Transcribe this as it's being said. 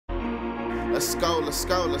Let's go, let's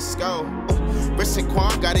go, let's go. Riss and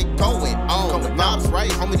Quan got it going on. The vibes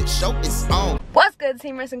right, homie, the show is on. What's good,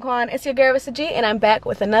 Team Riss and Quan? It's your girl Rissa G, and I'm back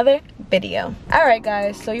with another video. Alright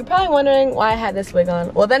guys, so you're probably wondering why I had this wig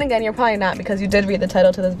on. Well, then again, you're probably not, because you did read the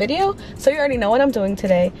title to this video, so you already know what I'm doing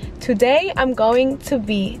today. Today, I'm going to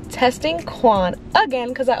be testing Quan again,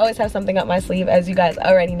 because I always have something up my sleeve, as you guys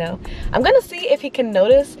already know. I'm gonna see if he can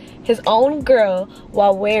notice his own girl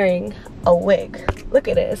while wearing a wig. Look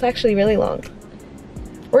at it, it's actually really long.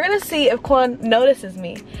 We're gonna see if Quan notices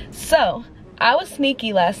me. So, I was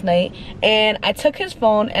sneaky last night and I took his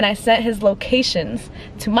phone and I sent his locations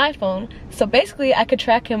to my phone so basically I could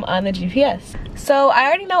track him on the GPS. So I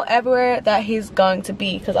already know everywhere that he's going to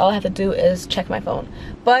be because all I have to do is check my phone.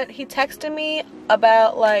 But he texted me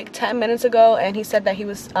about like 10 minutes ago and he said that he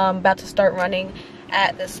was about to start running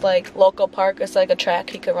at this like local park. It's like a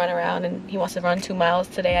track he could run around, and he wants to run 2 miles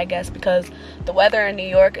today, I guess, because the weather in New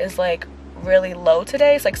York is like really low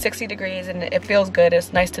today. It's like 60 degrees and it feels good.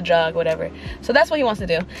 It's nice to jog, whatever. So that's what he wants to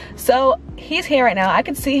do. So he's here right now. I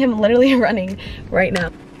could see him literally running right now.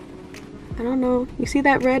 I don't know, you see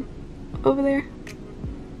that red over there?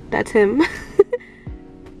 That's him.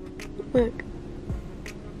 Look.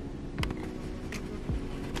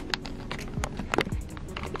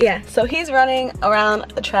 Yeah, so he's running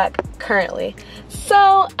around the track currently.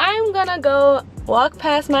 So I'm gonna go walk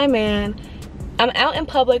past my man. I'm out in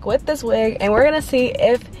public with this wig and we're gonna see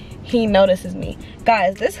if he notices me.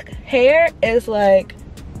 Guys, this hair is like,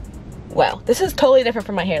 wow, this is totally different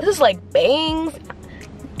from my hair. This is like bangs,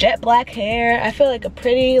 jet black hair. I feel like a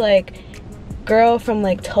pretty like girl from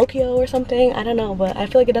like Tokyo or something. I don't know, but I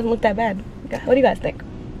feel like it doesn't look that bad. What do you guys think?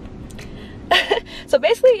 So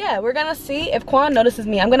basically, yeah, we're gonna see if Quan notices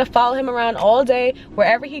me. I'm gonna follow him around all day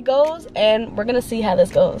wherever he goes and we're gonna see how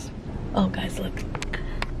this goes. Oh guys, look.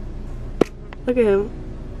 Look at him.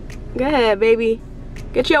 Go ahead, baby.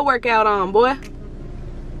 Get your workout on, boy.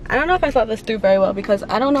 I don't know if I thought this through very well because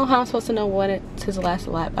I don't know how I'm supposed to know when it's his last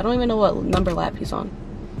lap. I don't even know what number lap he's on.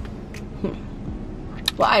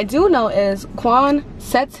 What I do know is Quan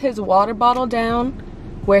sets his water bottle down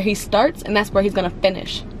where he starts and that's where he's gonna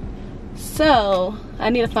finish. So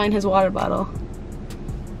I need to find his water bottle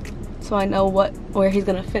so I know where he's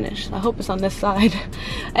gonna finish. I hope it's on this side.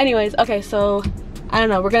 Anyways, okay, so I don't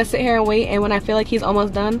know, we're gonna sit here and wait, and when I feel like he's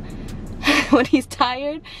almost done, when he's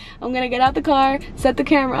tired, I'm gonna get out the car, set the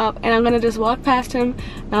camera up, and I'm gonna just walk past him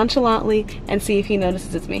nonchalantly and see if he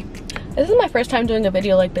notices it's me. This is my first time doing a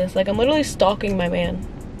video like this. Like, I'm literally stalking my man,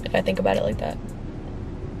 if I think about it like that.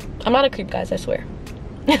 I'm not a creep, guys, I swear.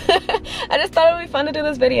 I just thought it would be fun to do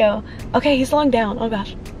this video. Okay, he's slowing down, oh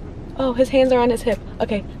gosh. Oh, his hands are on his hip.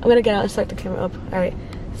 Okay, I'm gonna get out and start the camera up. All right,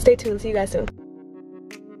 stay tuned, see you guys soon.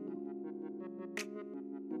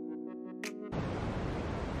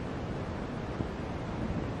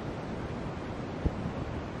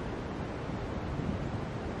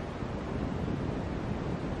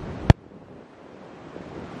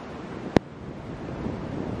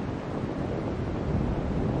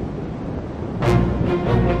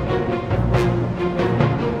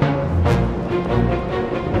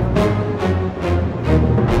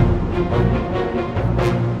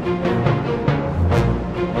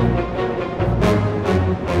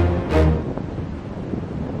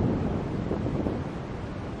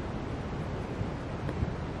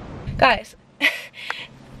 Guys, I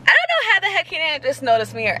don't know how the heck he didn't just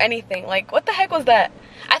notice me or anything. Like, what the heck was that?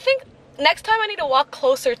 I think next time I need to walk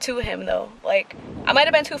closer to him though. Like, I might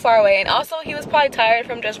have been too far away, and also he was probably tired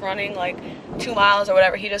from just running like 2 miles or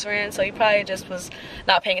whatever he just ran, so he probably just was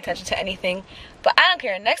not paying attention to anything. But I don't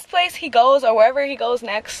care. Next place he goes or wherever he goes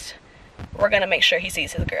next, we're gonna make sure he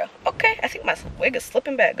sees his girl. Okay, I think my wig is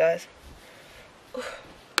slipping back, guys.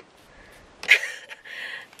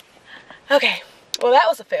 Okay, well that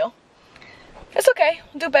was a fail. It's okay,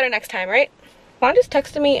 we'll do better next time, right? Quan just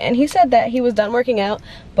texted me and he said that he was done working out,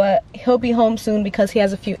 but he'll be home soon because he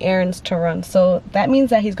has a few errands to run. So that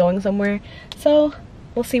means that he's going somewhere. So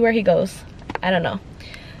we'll see where he goes. I don't know.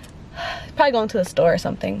 He's probably going to the store or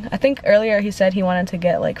something. I think earlier he said he wanted to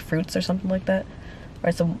get like fruits or something like that.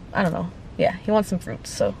 Or some, I don't know. Yeah, he wants some fruits,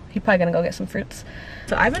 so he's probably gonna go get some fruits.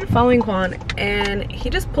 So I've been following Quan and he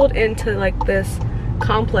just pulled into like this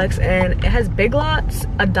complex and it has Big Lots,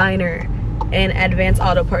 a diner, and Advanced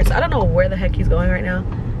Auto Parts. I don't know where the heck he's going right now,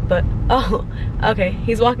 but oh, okay,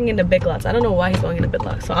 he's walking into Big Lots. I don't know why he's going into Big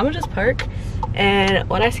Lots. So I'm gonna just park, and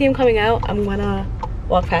when I see him coming out, I'm gonna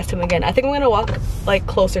walk past him again. I think I'm gonna walk like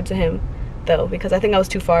closer to him though, because I think I was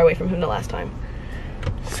too far away from him the last time.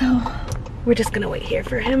 So we're just gonna wait here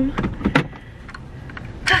for him.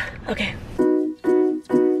 Okay.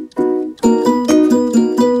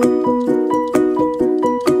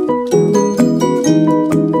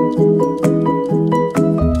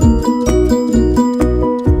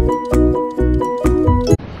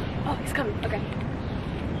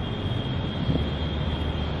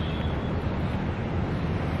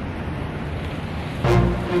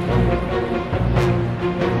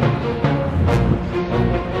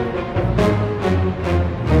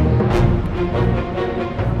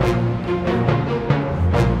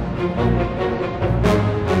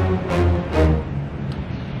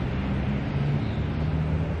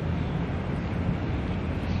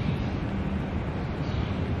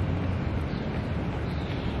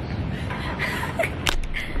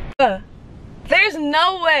 There's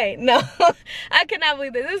no way. No, I cannot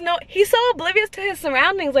believe this. There's no, he's so oblivious to his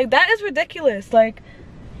surroundings. Like, that is ridiculous. Like,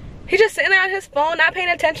 he's just sitting there on his phone, not paying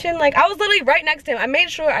attention. Like, I was literally right next to him. I made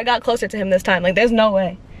sure I got closer to him this time. Like, there's no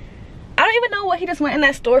way. I don't even know what he just went in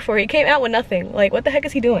that store for. He came out with nothing. Like, what the heck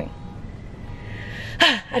is he doing?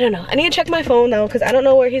 I don't know. I need to check my phone though, because I don't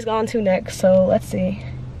know where he's gone to next. So let's see.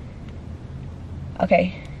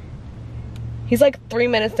 Okay. He's like 3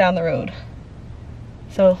 minutes down the road.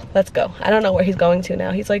 So let's go. I don't know where he's going to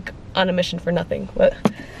now. He's like on a mission for nothing, but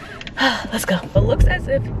let's go. It looks as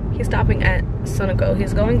if he's stopping at Sunoco.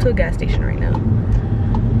 He's going to a gas station right now.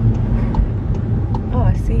 Oh,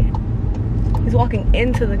 I see it. He's walking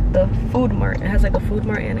into the food mart. It has like a food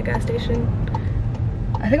mart and a gas station.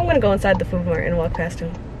 I think I'm gonna go inside the food mart and walk past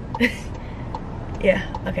him. Yeah,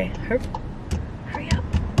 okay. Hurry up.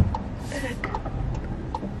 What the heck?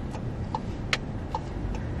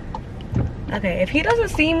 Okay, if he doesn't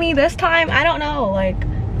see me this time, I don't know, like,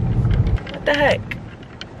 what the heck?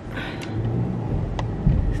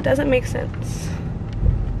 This doesn't make sense.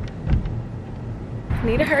 I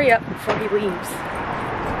need to hurry up before he leaves.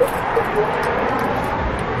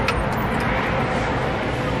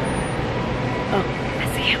 Oh, I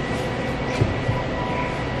see him.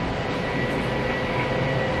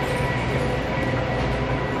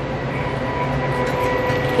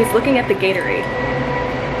 He's looking at the Gatorade.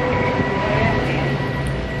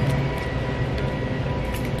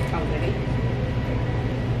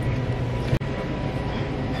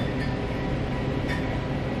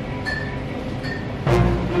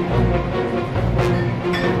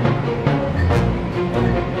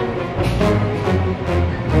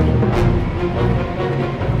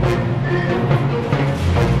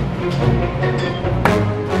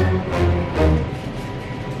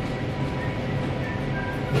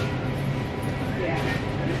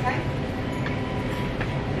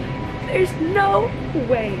 There's no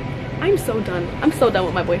way. I'm so done. I'm so done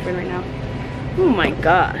with my boyfriend right now. Oh my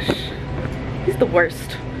gosh. He's the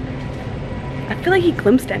worst. I feel like he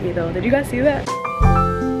glimpsed at me though. Did you guys see that?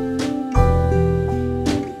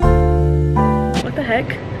 What the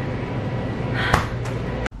heck?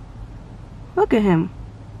 Look at him.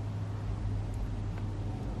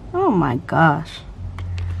 Oh my gosh.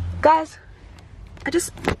 Guys,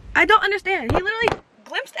 I don't understand. He literally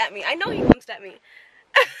glimpsed at me. I know he glimpsed at me.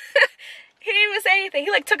 He didn't even say anything. He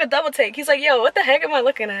like took a double take. He's like, yo, what the heck am I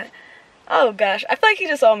looking at? Oh gosh, I feel like he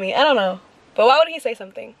just saw me. I don't know. But why would he say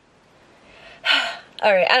something?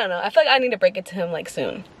 Alright, I don't know. I feel like I need to break it to him like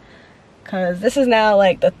soon. Cause this is now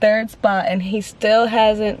like the 3rd spot and he still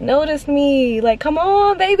hasn't noticed me. Like, come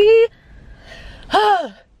on, baby.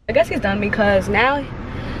 I guess he's done because now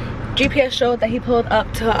GPS showed that he pulled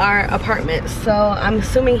up to our apartment. So I'm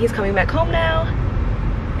assuming he's coming back home now.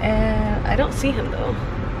 And I don't see him though.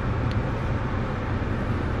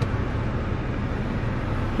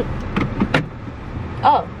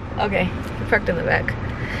 Oh, okay. He parked in the back.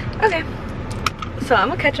 Okay. So I'm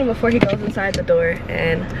gonna catch him before he goes inside the door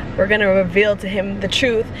and we're gonna reveal to him the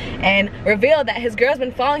truth and reveal that his girl's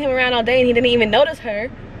been following him around all day and he didn't even notice her.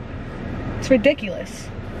 It's ridiculous.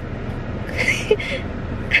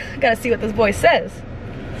 Gotta see what this boy says.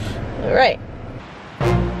 All right.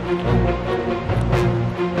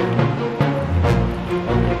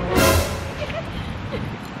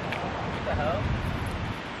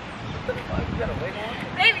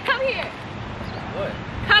 Baby, come here. What?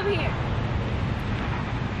 Come here.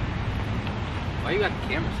 Why you got the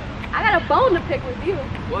camera set up? I got a bone to pick with you.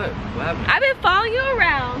 What? What happened? I've been following you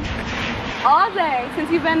around all day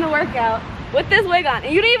since you've been to workout with this wig on,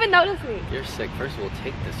 and you didn't even notice me. You're sick. First of all,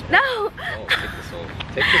 take this off. No. Oh, take this off.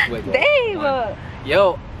 Take this wig off. Babe.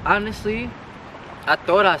 Yo, honestly, I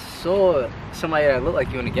thought I saw somebody that looked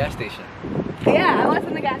like you in the gas station. Yeah, I was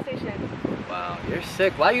in the gas station. Wow, you're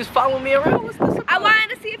sick. Why are you following me around? What's this about? I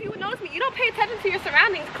wanted to see if you would notice me. You don't pay attention to your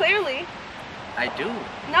surroundings, clearly. I do.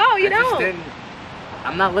 No, you I just don't. didn't.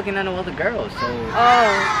 I'm not looking at no other girls, so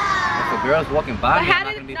Oh. if a girl's walking by me, I'm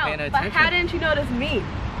not gonna be paying attention. But how didn't you notice me?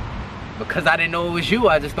 Because I didn't know it was you.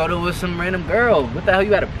 I just thought it was some random girl. What the hell?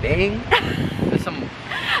 You had a bang? There's some.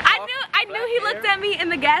 I knew he looked at me in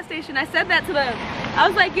the gas station. I said that to them. I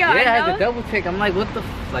was like, yo, Yeah, I I had know. to double take. I'm like, what the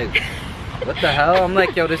hell? I'm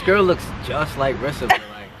like, yo, this girl looks just like Rissa, but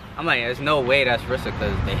like, I'm like, there's no way that's Rissa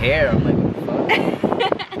because the hair. I'm like, what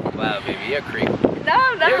the fuck? Wow, baby, you're a creep. No,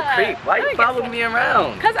 I'm not. You're a creep. Why you following me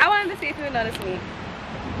around? Because I wanted to see if you would notice me.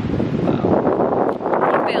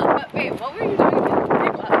 Wow. You failed. But wait, what were you doing again?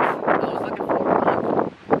 I was looking for a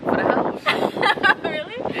rug for the house.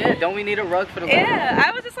 Really? Yeah, don't we need a rug for the Yeah,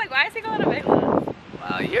 I was just like, why is he going to Big Lots?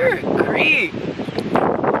 Wow, you're a creep.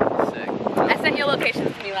 Sick. I sent your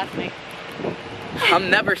locations to me last night. I'm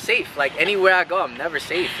never safe. Like, anywhere I go, I'm never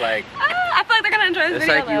safe. Like, I feel like they're going to enjoy this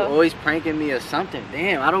video, it's like you always pranking me or something.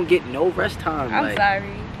 Damn, I don't get no rest time. I'm like,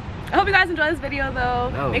 sorry. I hope you guys enjoy this video, though.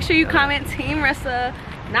 No, make sure you comment Team Rissa,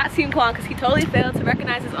 not Team Quan, because he totally failed to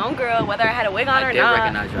recognize his own girl, whether I had a wig on or not. I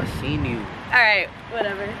did recognize you. I seen you. Alright,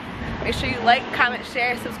 whatever. Make sure you like, comment,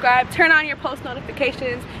 share, subscribe, turn on your post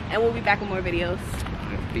notifications, and we'll be back with more videos.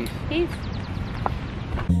 Peace. Peace.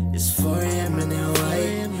 It's 4 AM in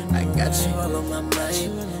Hawaii. I got you all on my mind.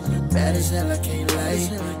 You bad as hell, I can't lie.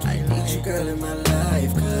 I need you, girl, in my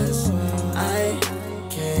life. Cause I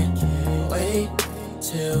can't wait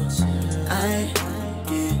till I